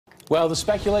Well, the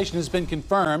speculation has been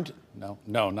confirmed.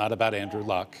 No, not about Andrew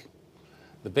Luck.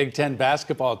 The Big Ten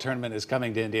basketball tournament is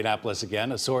coming to Indianapolis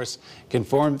again. A source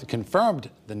confirmed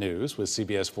the news with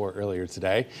CBS 4 earlier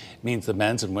today. It means the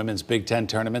men's and women's Big Ten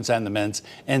tournaments and the men's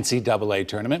NCAA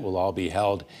tournament will all be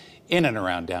held in and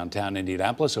around downtown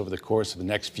Indianapolis over the course of the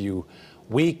next few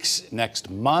weeks. Next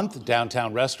month,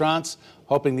 downtown restaurants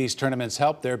hoping these tournaments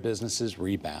help their businesses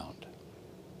rebound.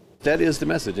 That is the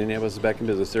message. Indianapolis is back in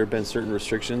business. There have been certain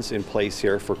restrictions in place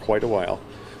here for quite a while,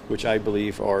 which I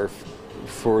believe are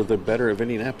for the better of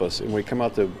Indianapolis. And we come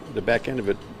out the back end of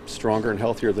it stronger and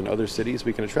healthier than other cities.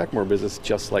 We can attract more business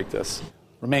just like this.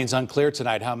 Remains unclear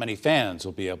tonight how many fans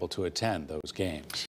will be able to attend those games.